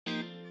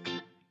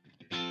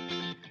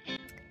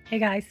Hey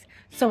guys,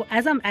 so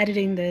as I'm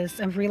editing this,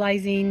 I'm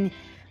realizing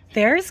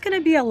there's going to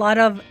be a lot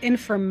of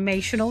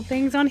informational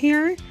things on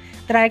here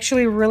that I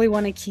actually really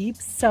want to keep.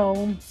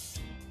 So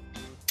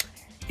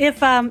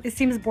if it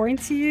seems boring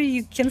to you,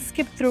 you can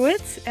skip through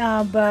it,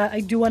 but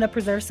I do want to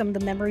preserve some of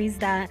the memories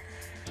that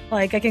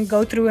like I can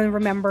go through and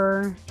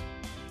remember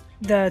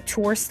the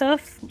tour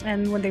stuff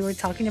and when they were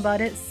talking about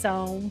it.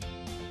 So,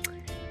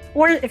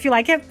 or if you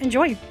like it,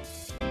 enjoy.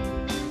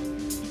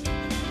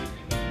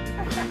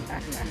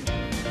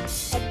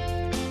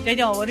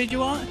 Daniel, what did you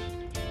want?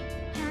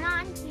 Turn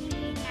on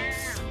TV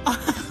now.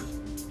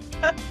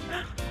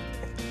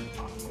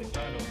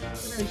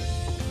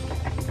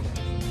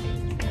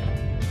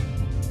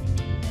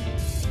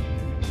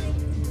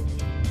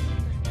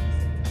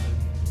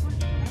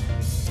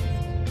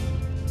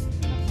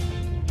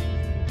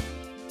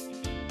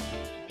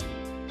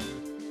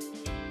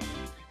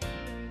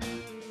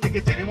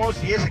 Que tenemos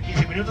 10 a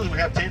 15 minutos, we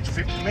have 10 to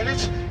 15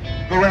 minutes.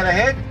 Go right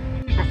ahead.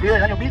 Construida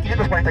en el año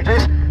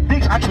 1543.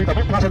 This actually, the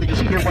main plaza that you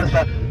see here was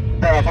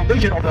the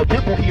foundation of the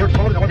temple here,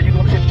 taller than what you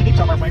go to see in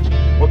Itza, my friends.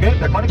 Okay,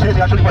 the chronic says it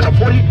actually was a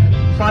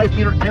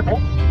 45-meter temple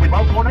with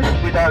round corners,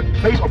 with a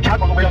face of Chad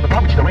all the way on the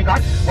top, which is the rain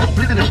god, was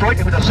completely destroyed,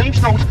 and with the same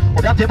stones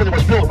of that temple that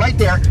was built right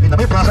there in the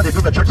main plaza, they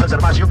built the church San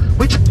Gervasio,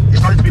 which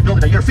started to be built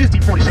in the year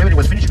 1547, it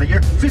was finished in the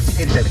year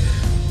 1587.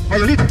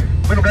 Valladolid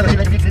fue nombrada así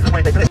en el año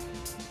 1543.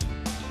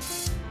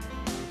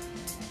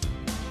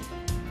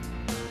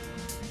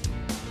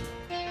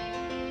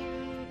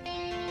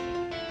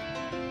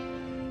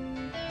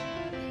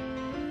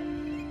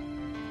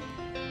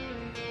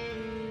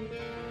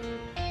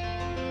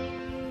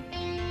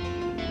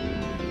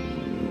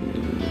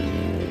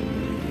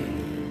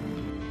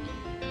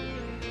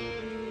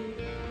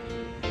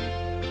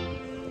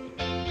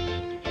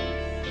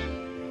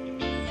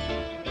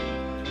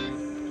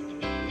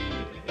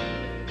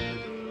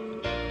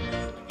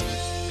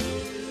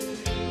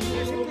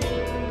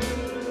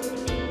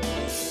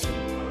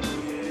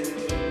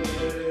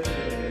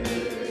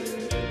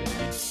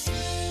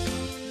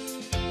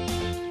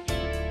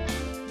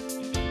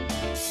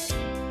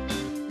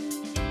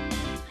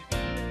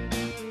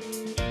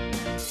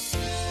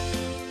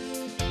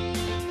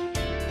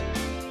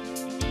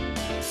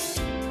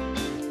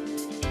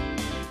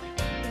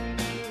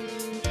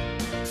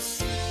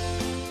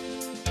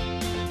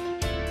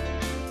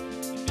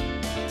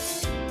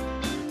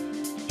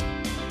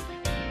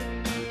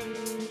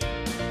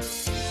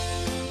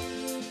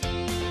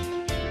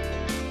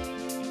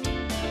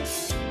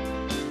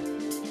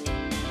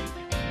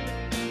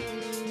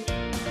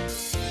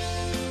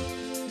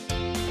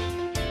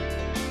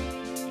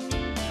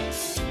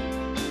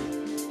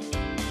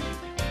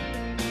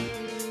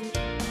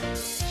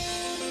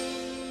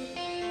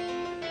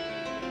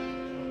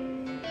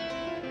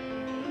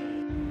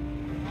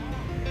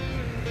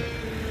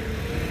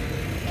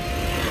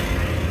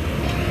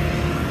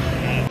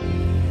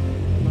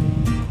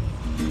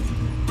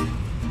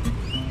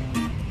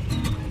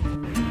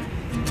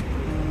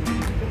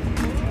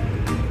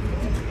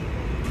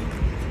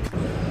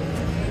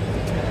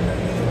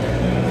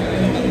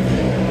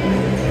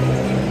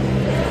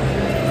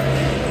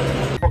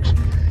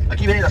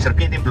 Aquí viene la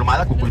serpiente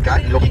emplumada,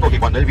 Cuculcán, y lógico que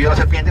cuando él vio a la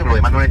serpiente, lo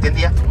demás no lo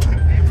entendía,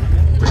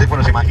 pues es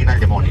cuando se imagina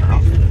el demonio,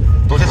 ¿no?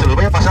 Entonces se los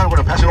voy a pasar,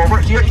 bueno, pass it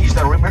over. Here is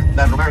the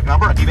numeric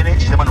number, aquí viene el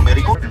sistema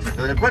numérico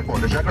del cuerpo.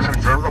 The chakras are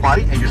in front of the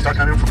body, and you start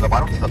counting from the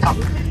bottom to the top.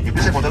 Y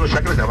empieza a contar los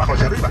chakras de abajo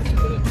hacia arriba.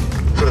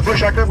 So the first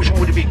chakra, which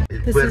would be?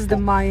 This is the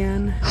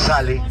Mayan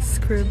sale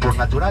script. por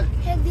natural.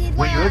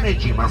 When your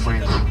energy, my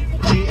friends,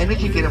 see,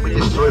 energy cannot be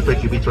destroyed, but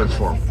can be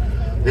transformed.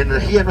 La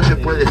energía no se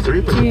puede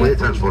destruir, pero se puede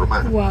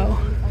transformar. Wow.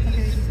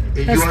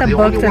 And That's you are the the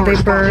book only that one they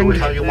responsible with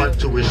burned. how you want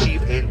to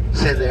receive and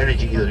send the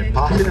energy, either in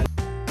positive.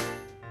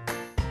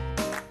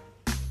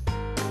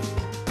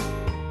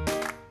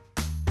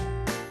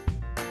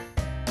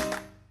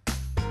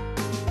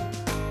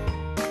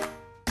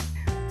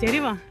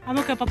 Дерево? А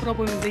ну-ка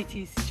попробуем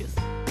зайти сейчас.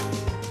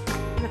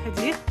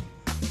 Заходи.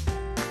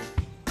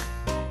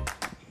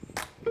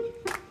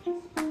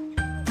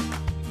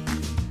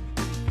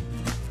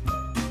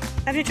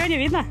 Там ничего не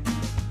видно?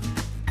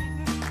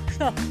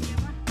 Что?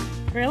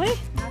 Really?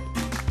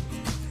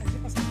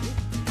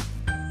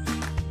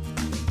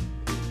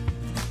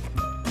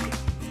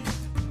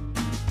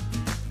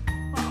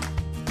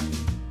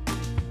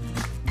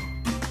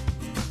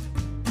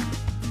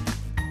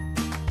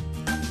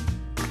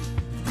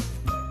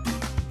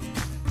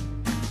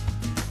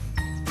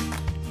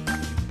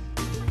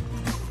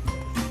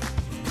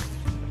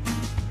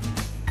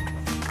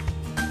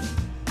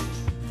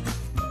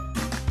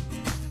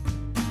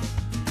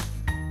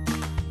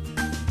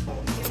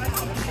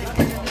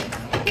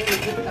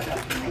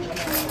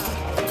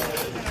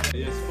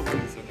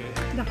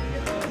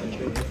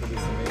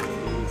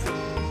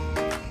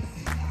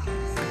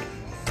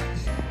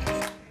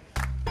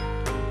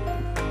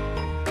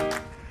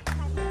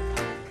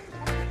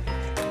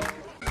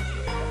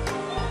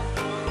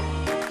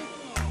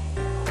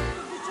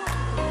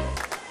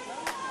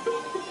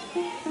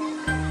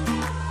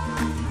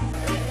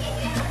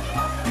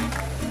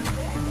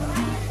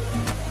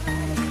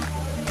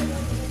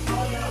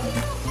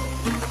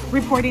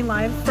 reporting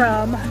live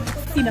from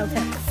Cenote+.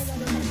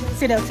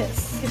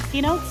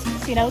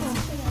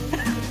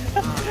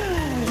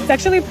 It's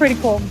actually pretty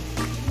cool.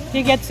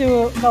 You get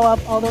to go up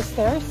all those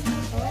stairs.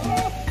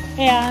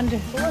 And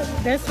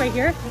this right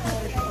here,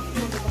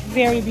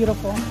 very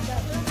beautiful.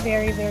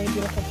 Very, very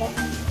beautiful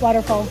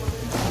waterfall.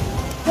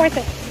 Worth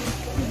it.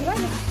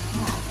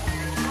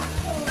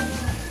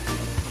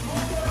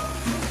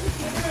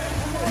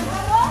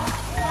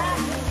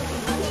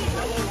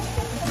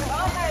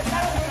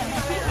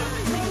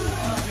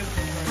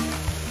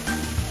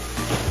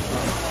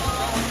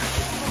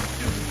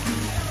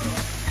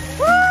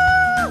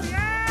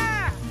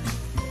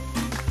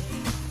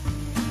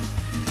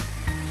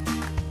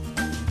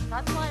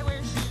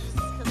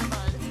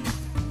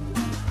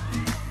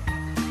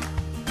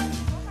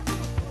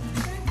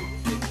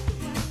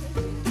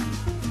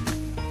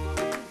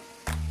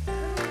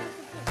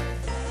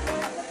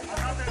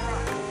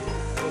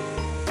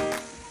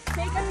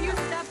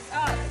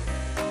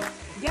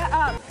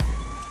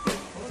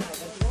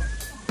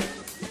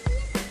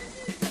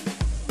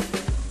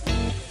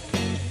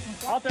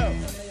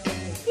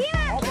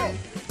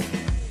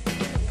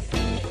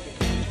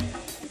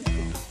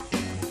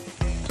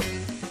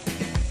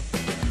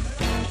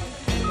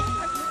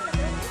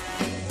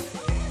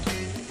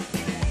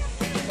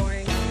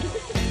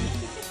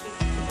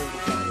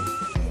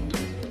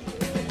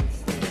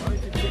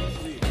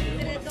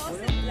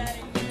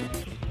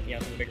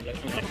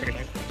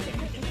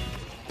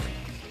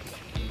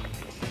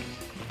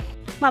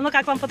 Мам, ну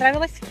как, вам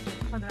понравилось?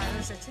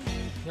 Понравилось.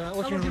 Да,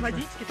 очень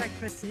водички, так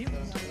красиво.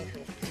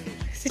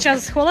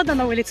 Сейчас холодно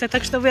на улице,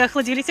 так что вы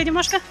охладились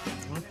немножко?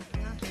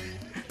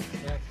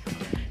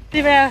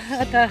 Тебя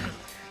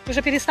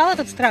уже перестал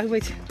этот страх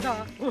быть?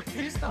 Да,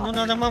 перестал. Ну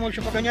надо маму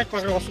еще погонять,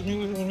 пожалуйста,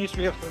 не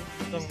сверху.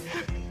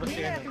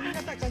 Нет, у меня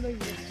так оно и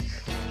есть.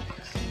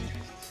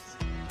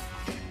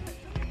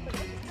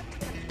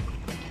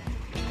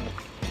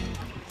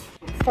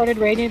 Started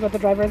raining, but the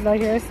driver's not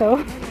here, so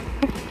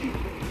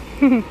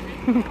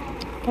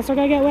guess we're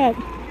gonna get wet.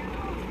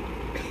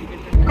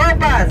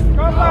 Copas,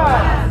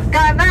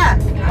 Cana,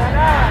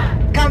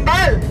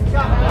 Cambal,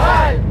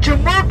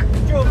 Chumuk,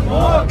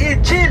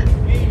 Ichil,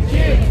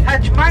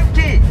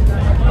 Hachmanki,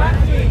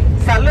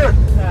 Salud.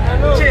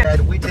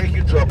 And we take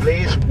you to a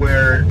place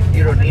where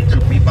you don't need to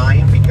be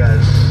buying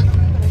because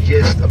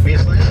just a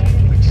business,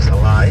 which is a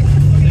lie.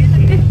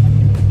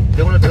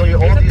 They want to tell you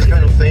all these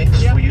kind of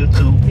things for you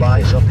to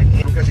buy something.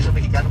 Nunca se hizo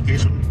mexicano que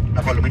es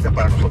una palomita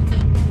para nosotros.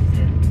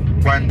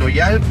 Cuando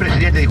ya el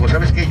presidente dijo,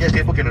 ¿sabes qué? Ya es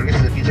tiempo que nos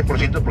regreses el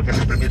 15% porque has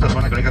perdido esta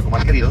zona económica como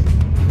has querido,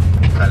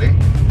 ¿sale?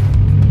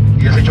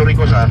 Y has hecho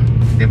ricos a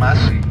demás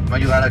y no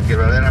ayudar al que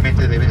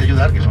verdaderamente debes de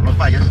ayudar, que son los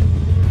mayas,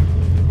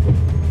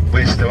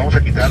 pues te vamos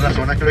a quitar la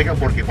zona económica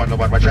porque cuando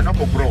Barbachano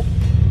compró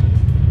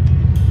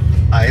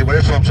a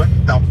Edward Thompson,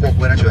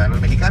 tampoco eran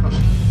ciudadanos mexicanos.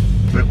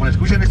 Pero cuando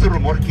escuchan este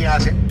rumor, ¿qué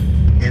hacen?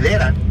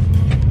 Heredan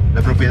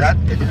la propiedad,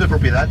 el título de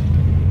propiedad,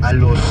 a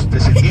los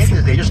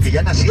descendientes de ellos que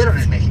ya nacieron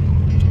en México.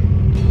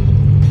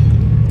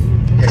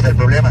 Ya está el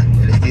problema,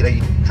 él estira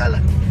y jala.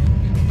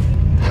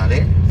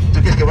 ¿Sale?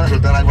 ¿Tú crees que van a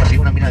soltar algo así,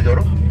 una mina de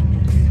oro?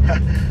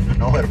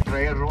 No,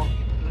 hermano.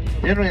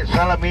 Ya no es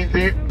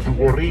solamente tu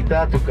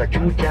gorrita, tu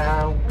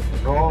cachucha,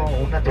 no,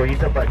 una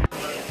toallita para...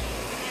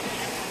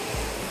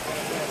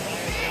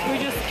 We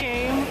just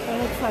came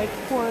and it's like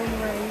pouring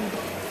rain.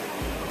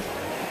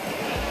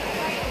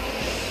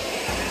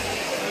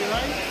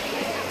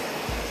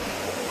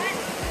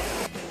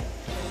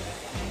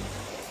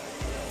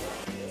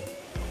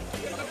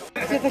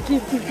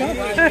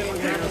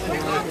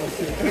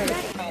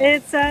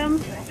 It's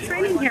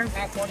raining here,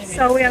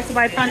 so we have to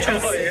buy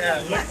ponchos.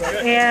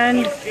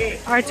 And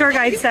our tour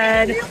guide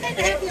said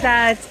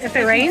that if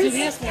it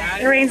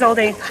rains all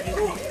day.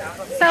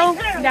 So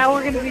now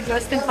we're going to be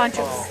dressed in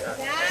ponchos.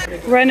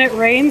 When it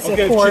rains,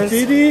 it pours.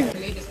 This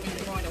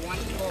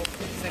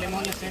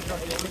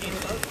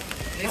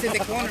is the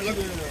corner, look.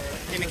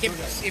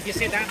 If you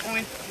see that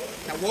point,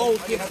 the wall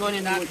keeps going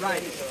in that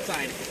right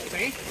side,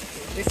 okay?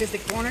 This is the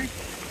corner.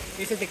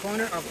 This is the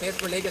corner of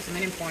this religious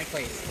meeting point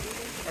place.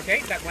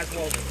 Okay, that was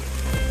walled.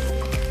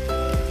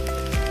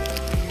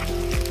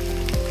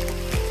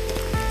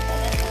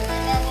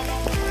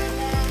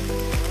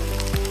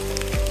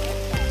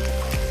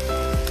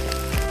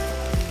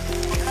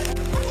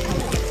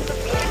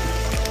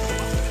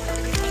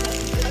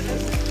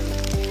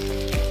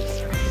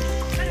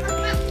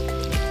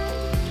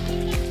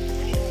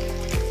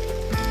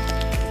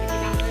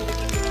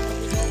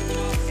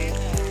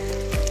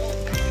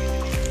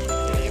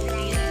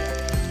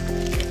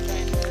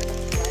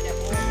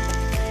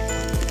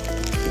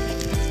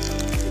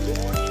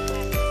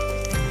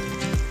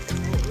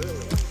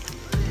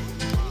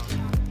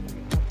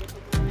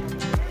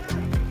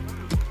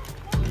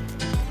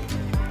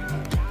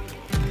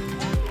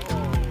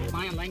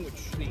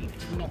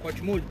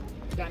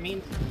 That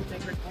means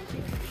sacred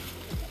country.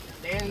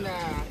 Then the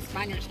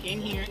Spaniards came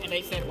here and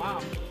they said,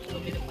 wow,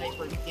 look at the place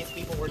where these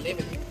people were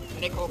living.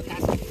 And they called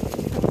Casa.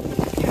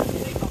 Yeah,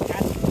 they called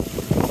Casa.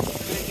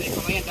 According to the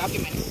Colombian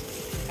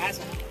documents,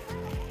 Casa.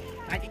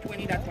 94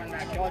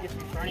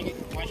 archaeologists returning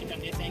it to Washington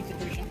D.C.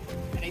 institution,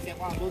 and they said,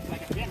 "Wow, it looks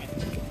like a pyramid."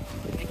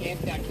 They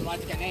gave the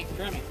archaeological name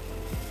pyramid,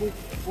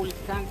 full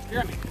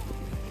pyramid.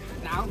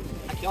 Now,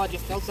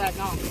 archaeologists still said,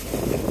 "No,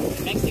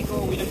 in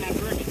Mexico we don't have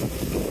pyramids.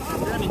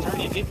 Pyramids are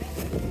in Egypt.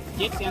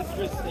 Egyptians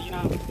just,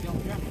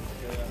 built pyramids.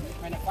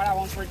 When the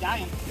pharaohs were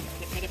dying,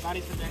 they made the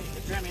bodies of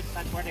the pyramids.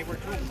 That's where they were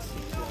tombs.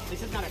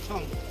 This is not a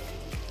tomb.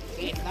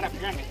 See, it's not a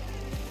pyramid.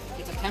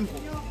 It's a temple.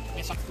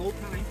 It's a full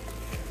time.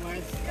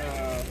 Was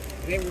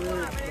there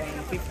were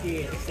around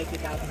 50 to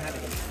 60,000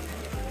 inhabitants.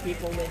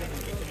 People living in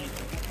Chichén,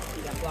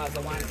 plus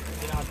the ones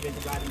doing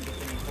the driving in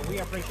Chichén. So we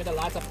appreciate a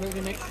lot of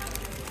pilgrimage,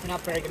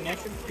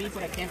 peregrination, people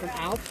that came from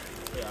out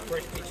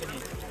for Chichén.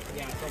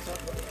 Yeah, so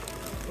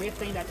we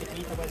think that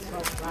Chichén was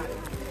so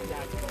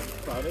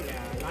crowded.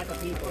 Yeah, a lot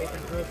of people,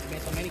 different groups,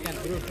 Mesoamerican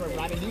groups were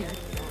arriving here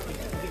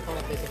to be part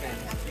of this event,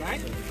 right?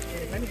 So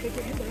let me take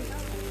you in there.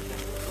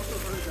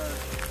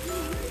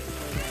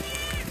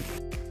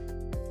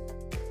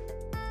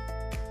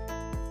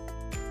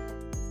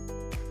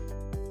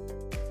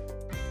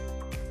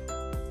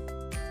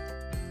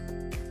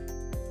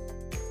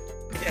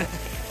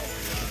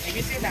 If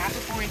you see the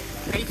upper point,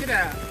 can you see the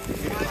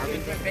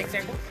big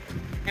circle?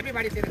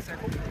 Everybody see the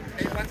circle?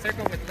 There's one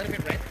circle with a little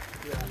bit red.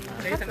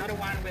 There's another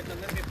one with a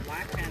little bit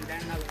black and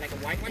then like a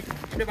white one.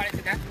 Everybody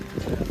see that?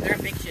 They're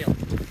a big shield.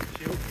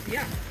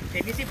 Yeah.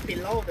 If you see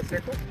below the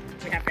circle,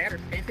 we have better.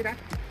 Can you see that?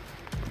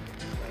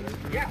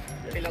 Yeah.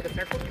 Below the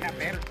circle, we have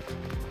better.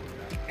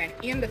 And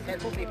in the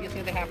circle, if you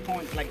see they have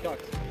points like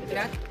dots. See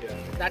that? Yeah.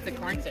 That's the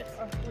corn sets.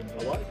 A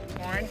what?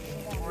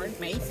 Corn,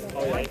 maize.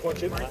 Oh yeah, corn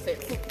chips. Corn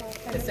sets.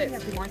 The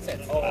sets, corn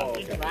sets. Oh,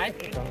 okay.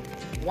 Right?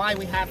 Why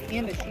we have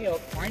in the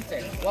shield corn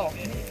sets? Well,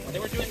 when they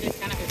were doing this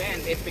kind of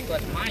event, it's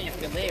because Mayans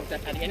believed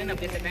that at the end of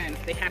this event,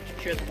 they have to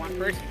choose one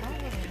person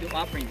to do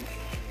offerings.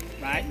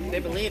 Right? They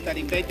believe that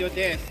if they do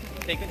this,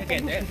 they could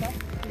get this.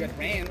 Good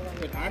rain,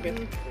 good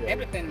harvest,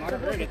 everything Mother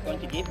Earth is going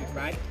to give you,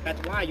 right? That's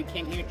why you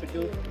came here to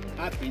do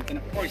offerings. And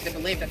of course, they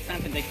believe that's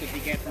something they could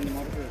get from the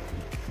Mother Earth,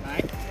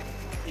 right?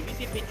 If you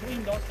see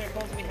between those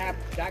circles, we have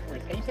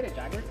jaguars. Can you see the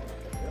jaguars?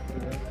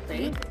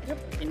 See?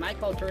 In my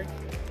culture,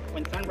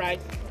 when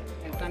sunrise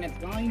and sun is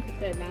going to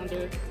set down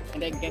there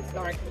and then gets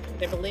dark,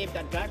 they believe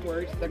that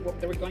jaguars, they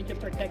were going to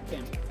protect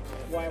them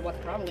while I was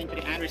traveling to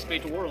the outer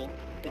spiritual world.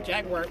 The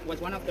jaguar was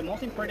one of the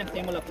most important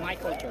symbols of my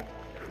culture.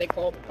 They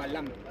call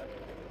Balam,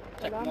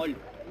 Chacmol.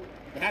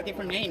 They have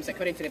different names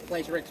according to the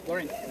place you're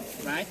exploring,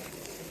 right?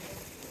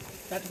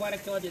 That's why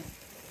archaeologists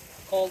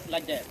called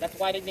like that. That's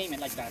why they name it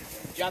like that.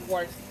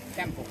 Jaguar's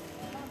Temple.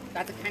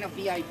 That's a kind of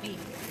VIP,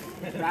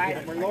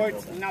 right? Where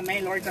lords,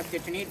 main lords of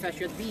Chichén Itza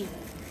should be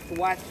to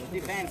watch the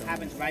events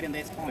happens right in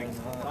this point,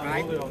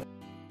 right?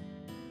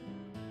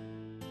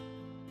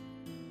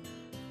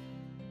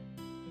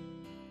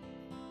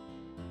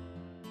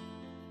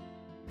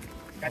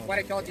 That's what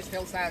archaeologists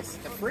tells us.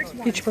 The first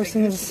one Each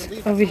person is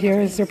over here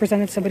is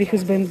represented somebody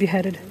who's been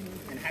beheaded.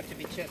 And have to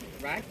be chipped,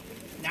 right?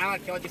 Now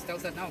archaeologists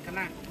tells us, no, come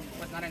on,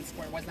 was not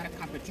a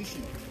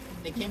competition.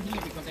 They came here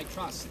because they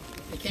trust.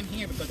 They came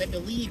here because they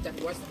believe that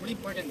it was really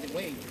important the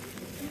way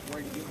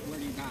where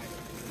you die.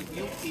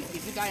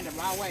 If you die in the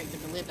wrong way, they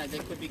believe that they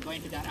could be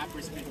going to that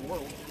upper spiritual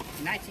world.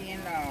 In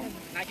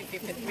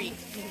 1953,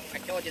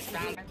 archaeologists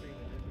found it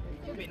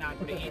would be not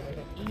pretty easy.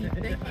 If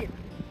they did,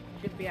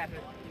 should be at the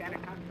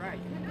price,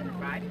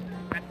 right?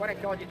 That's what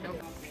archaeologists tell us.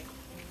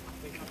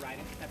 We're not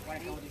writing. That's what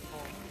archaeologists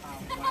call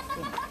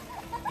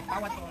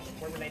Powatoons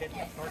were related to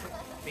sources,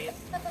 fish,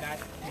 gas,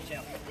 and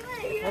shell.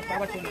 What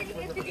Powatoons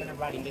were represented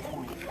right in this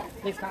point?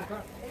 Please come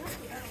across.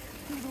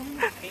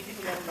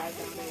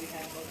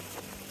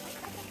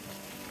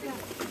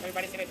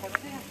 Everybody see my corner?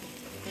 Can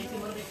you see a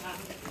little bit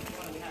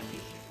we have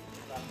fish?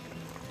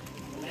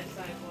 Left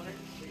side corner,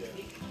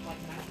 fish,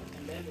 like that,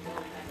 and then we have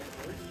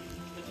a bird.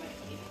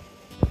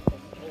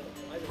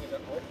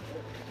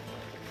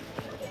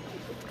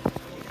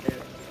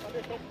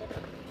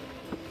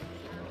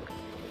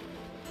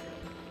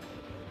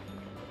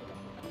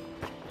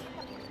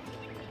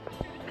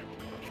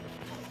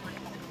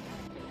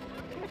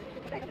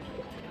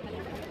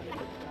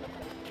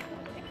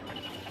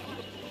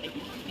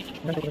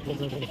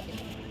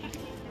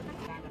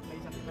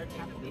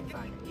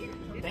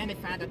 Then they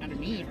found that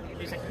underneath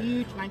there's a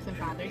huge limestone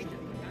foundation.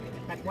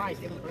 That's why it's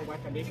still in very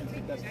wet conditions,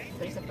 because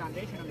there's a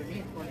foundation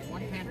underneath for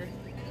 100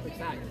 per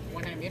side,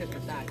 100 meters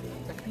per side.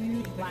 It's a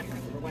huge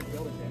platform for one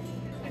building there.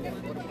 And then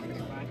water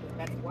bodies, right?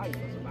 That's why it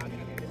was surviving.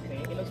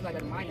 It looks like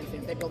the Mayans,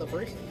 since they built it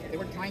first, they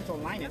were trying to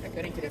align it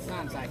according to the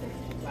sun cycle,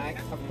 right?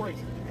 Of course,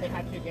 they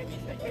had to get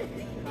this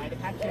thing, right? They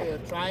had to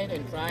try it,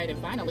 and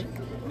finally,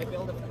 they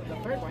built the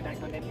third one. That's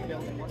when they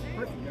built the most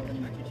perfect building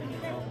in Chichén.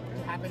 So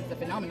it happens, the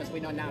phenomenon we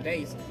know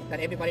nowadays, that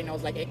everybody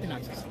knows like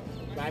equinoxes,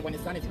 right? When the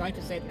sun is going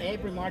to set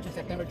every March and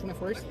September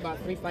 21st, about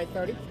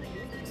 5:30,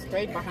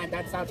 straight behind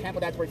that south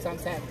temple, that's where the sun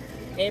sets.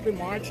 Every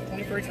March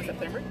 21st of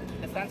September,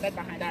 the sun sets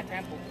behind that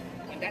temple.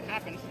 When that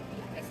happens,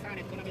 the sun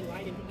is going to be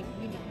lighting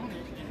between the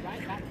corners, and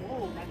right that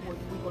wall, that's what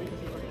we're going to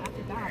see. But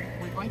after that,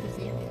 we're going to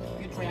see a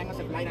few triangles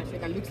of light and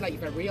shit that looks like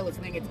if a real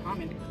thing is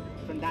coming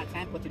from that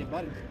temple to the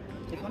bottom.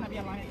 It's going to be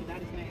aligned to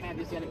that. It's going to have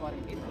this yellow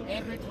button.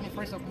 Every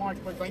 21st of March,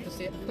 we're going to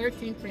see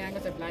 13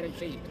 triangles of light and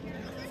shade.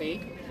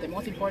 See? The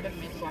most important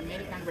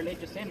Mesoamerican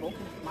religious symbol,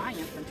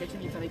 Mayans from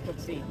Chichen Itza, they could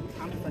see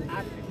coming from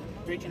Africa,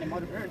 reaching the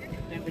Mother Earth,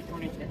 then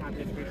returning to the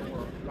African spiritual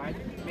world, right?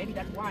 Maybe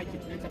that's why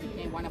Chichen Itza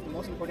became one of the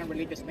most important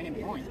religious meeting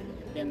points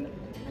in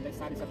the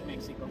south of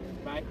Mexico,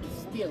 right?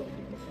 It's still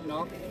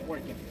not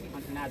working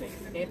until nowadays,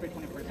 every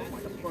 21st of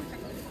March. Of course,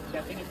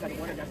 the thing is that the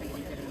water doesn't go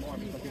into it anymore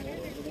because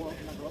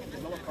the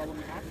lower problem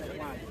we have, that's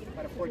why.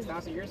 But of course,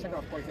 1,000 years ago,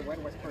 of course, the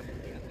weather was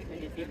perfect.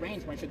 It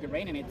rains when it should be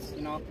raining, it's,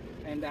 you know,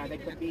 and they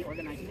could be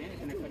organized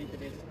anything according to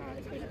this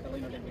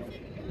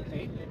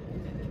okay?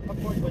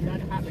 Of course, when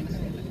that happens,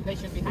 they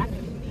should be happy.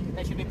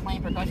 They should be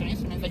playing percussion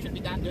instruments. They should be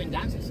doing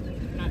dances,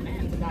 not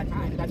bands at that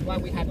time. That's why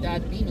we have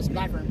that Venus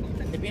platform.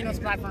 The Venus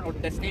platform, or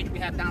the stage we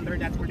have down there,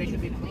 that's where they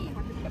should be playing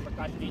the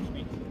percussion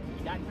instruments.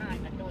 At that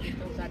time, I told you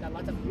that a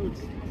lot of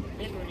groups,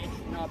 pilgrimage,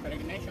 you know,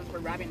 peregrinations were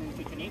robbing in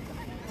Chichen Itza.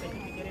 They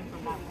should be getting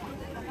from that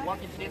point,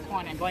 walking to this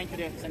point and going to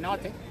the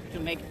cenote to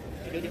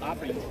do the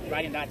offerings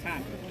right in that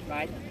time,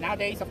 right?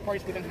 Nowadays, of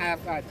course, we don't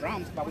have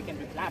drums, but we can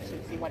do claps to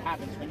see what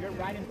happens. When you're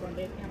riding from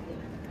this temple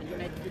and you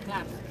make 2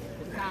 claps,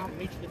 the sound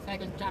reaches the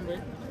second chamber,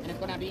 and it's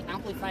going to be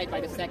amplified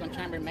by the second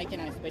chamber, making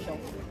a special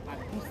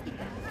acoustic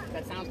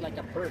that sounds like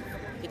a bird.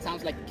 It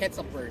sounds like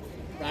quetzal bird,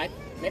 right?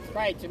 Let's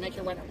try it to make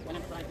sure when I'm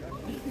trying to.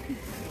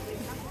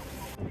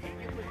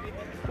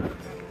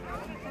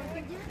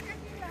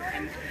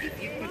 And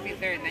if you could be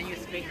there, then you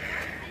speak,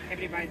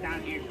 everybody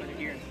down here could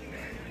hear.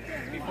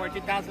 Before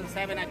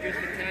 2007, I used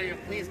to tell you,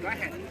 please go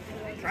ahead,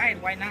 try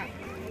it, why not?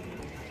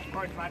 Of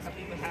course, lots of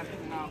people have to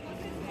know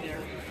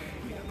there,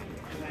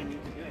 and I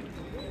need to do it.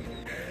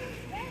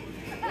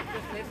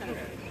 Just listen to it.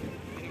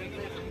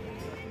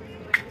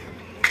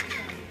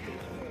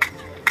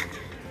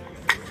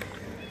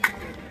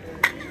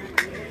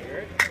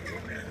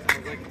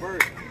 Sounds like a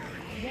bird.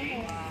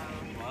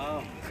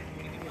 Wow.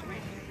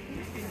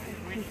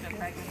 Reach the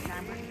second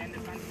chamber and the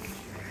sun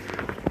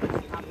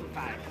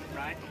amplified,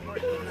 right? Of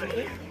course,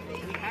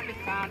 we haven't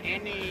found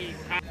any.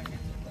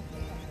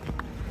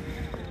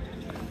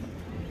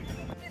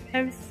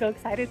 I'm so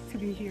excited to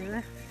be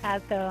here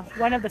at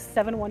one of the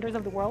 7 wonders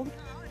of the world.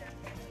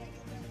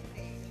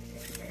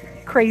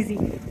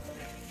 Crazy,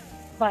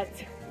 but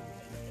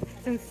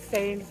it's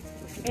insane.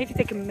 I need to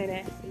take a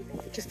minute.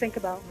 Just think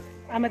about,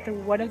 I'm at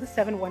one of the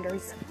 7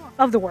 wonders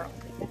of the world,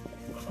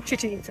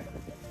 Chichen Itza.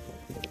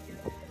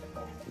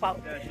 Wow,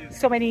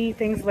 so many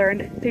things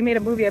learned. They made a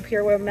movie up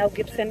here where Mel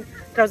Gibson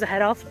throws a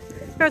head off.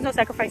 There was no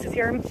sacrifices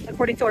here.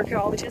 According to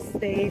archaeologists,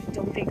 they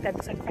don't think that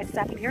the sacrifices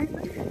happened here.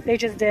 They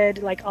just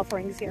did like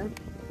offerings here.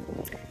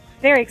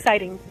 Very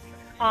exciting.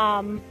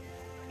 And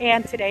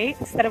today,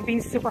 instead of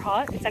being super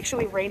hot, it's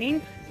actually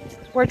raining.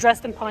 We're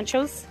dressed in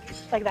ponchos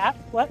like that.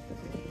 What?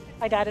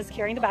 My dad is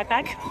carrying the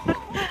backpack.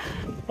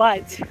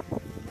 But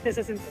this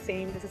is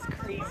insane. This is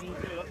crazy.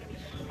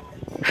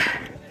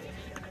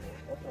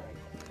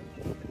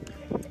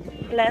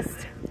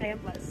 Blessed. I am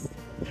blessed.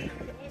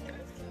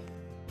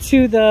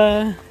 To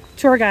the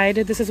tour guide,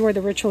 this is where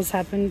the rituals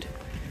happened.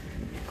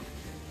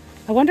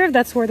 I wonder if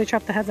that's where they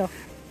chopped the heads off.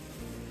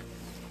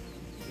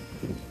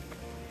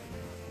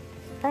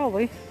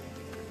 Probably.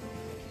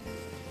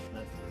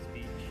 That's the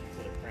speech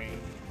to the crane.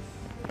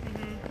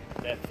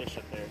 They have fish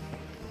up there.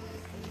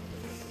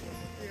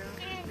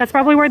 That's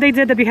probably where they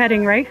did the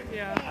beheading, right?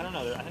 Yeah. I don't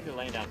know. I think they're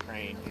laying down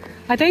crane here.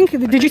 I think,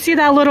 did you see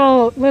that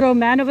little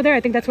man over there?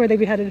 I think that's where they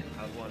beheaded.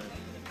 I was wondering.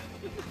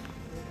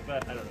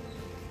 But I don't know.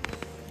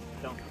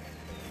 Don't. We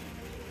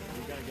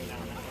gotta go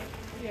down that way.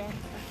 Yeah.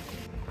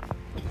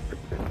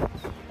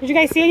 Did you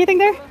guys see anything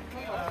there?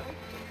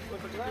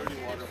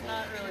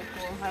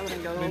 I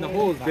mean, the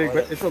hole is big,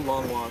 but it's a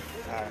long walk.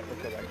 Alright,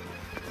 let's go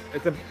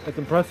back. It's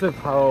impressive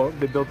how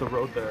they built the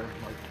road there.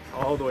 Like,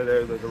 all the way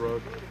there, there's a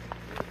road.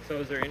 So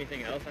is there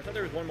anything else? I thought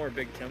there was one more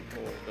big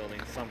temple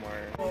building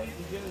somewhere.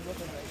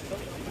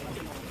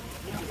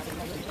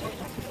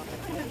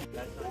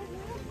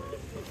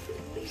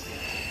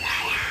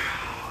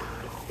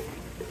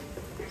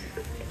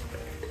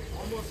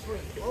 Almost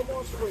free.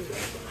 Almost free.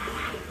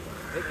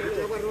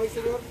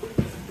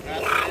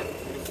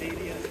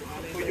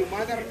 For your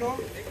mother, no?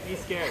 He's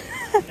scared.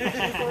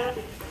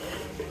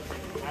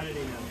 How did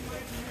he know?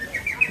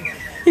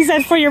 He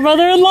said for your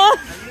mother-in-law?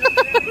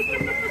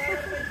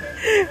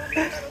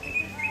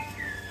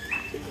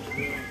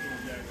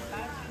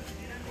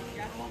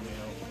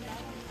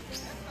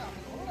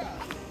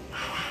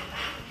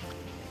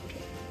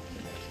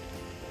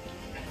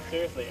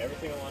 Seriously, every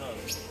single one of them.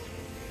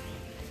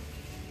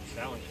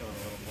 That one's showing a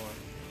little more.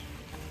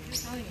 I'm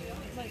telling you,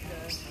 it's like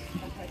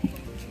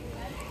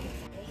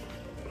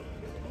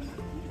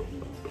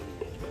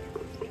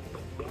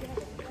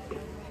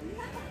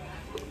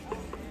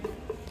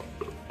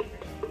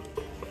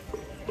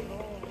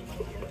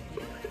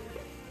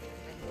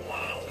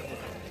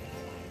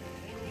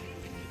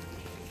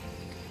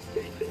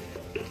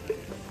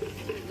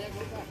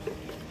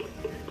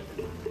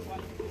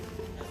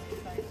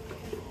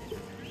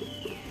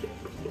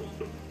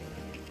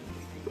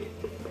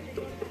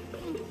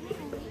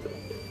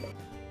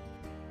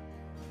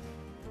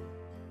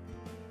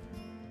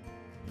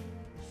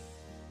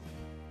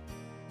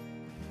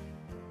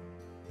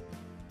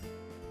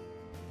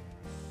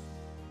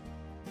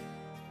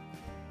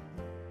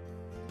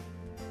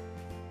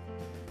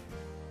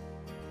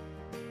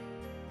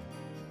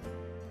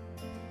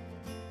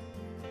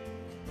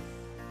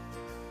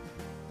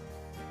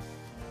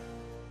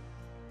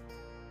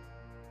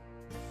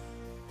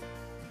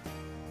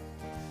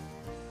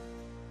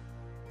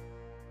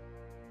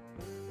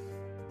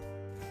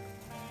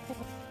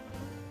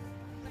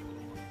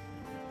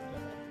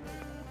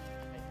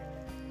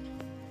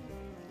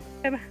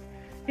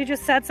You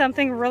just said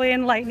something really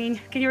enlightening.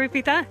 Can you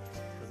repeat that?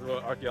 This is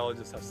what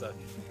archaeologists have said.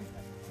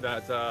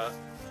 That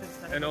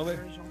and only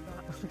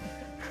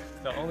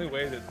the only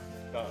way that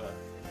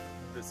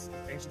this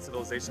ancient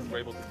civilizations were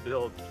able to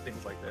build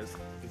things like this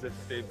is if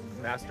they've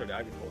mastered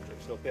agriculture.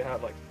 So if they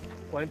have like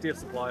plenty of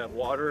supply of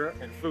water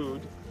and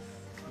food,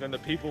 then the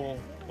people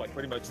like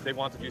pretty much they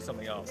want to do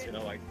something else. You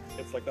know, like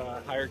it's like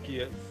a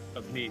hierarchy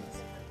of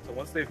needs. So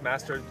once they've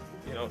mastered,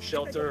 you know,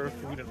 shelter,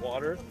 food, and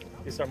water,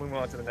 they start moving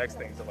on to the next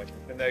things, so like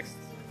the next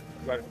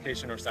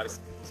gratification or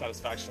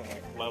satisfaction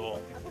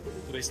level.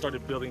 So they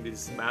started building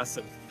these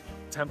massive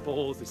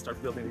temples. They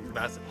start building these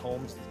massive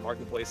homes, these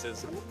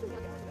marketplaces.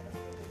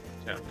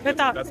 Yeah, good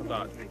thought. That's a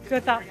thought.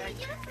 Good thought.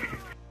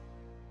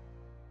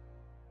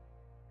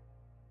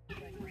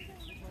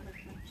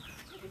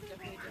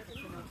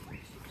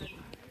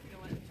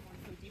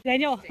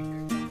 Daniel,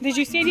 did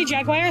you see any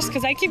jaguars?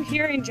 Because I keep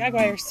hearing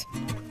jaguars.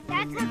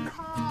 That's a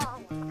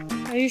call.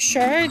 Are you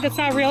sure that's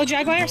not real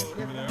jaguars?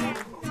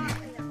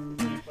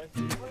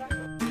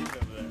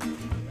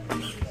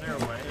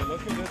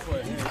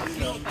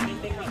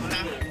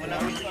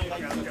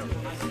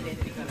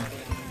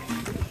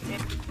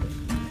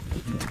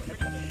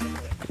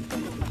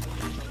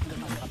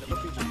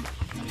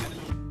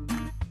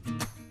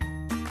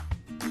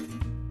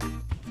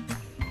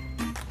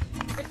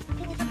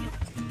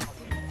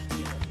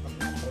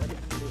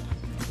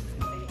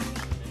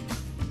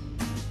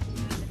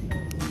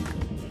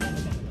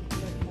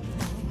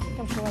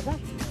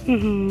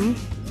 Mm-hmm.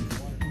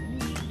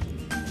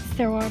 It's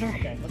their water.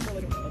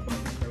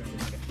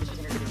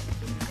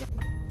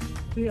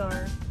 We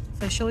are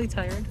officially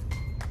tired.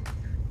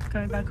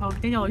 Going back home.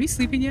 Daniel, are you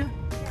sleeping yet?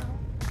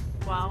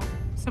 No. Wow.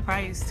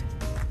 Surprised.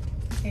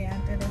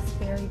 And it is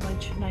very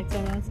much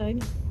nighttime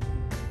outside.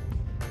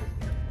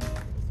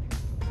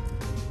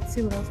 Let's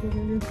see what else we're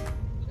gonna do.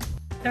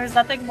 There's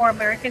nothing more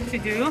American to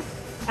do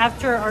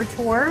after our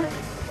tour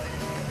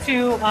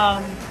to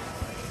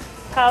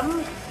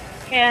come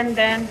and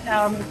then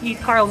eat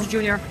Carl's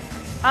Jr.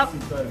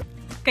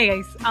 Okay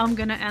guys, I'm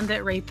gonna end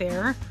it right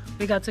there.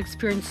 We got to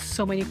experience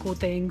so many cool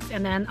things,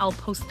 and then I'll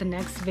post the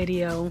next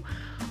video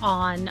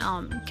on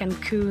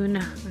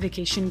Cancun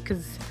vacation,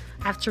 because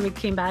after we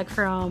came back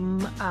from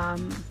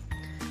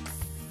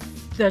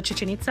the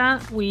Chichen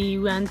Itza, we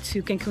went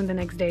to Cancun the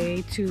next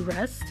day to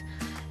rest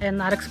and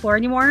not explore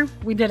anymore.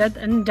 We didn't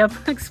end up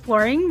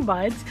exploring,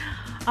 but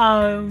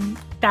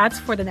that's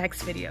for the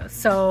next video.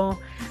 So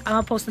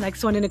I'll post the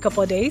next one in a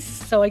couple of days.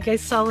 So I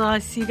guess I'll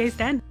see you guys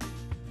then.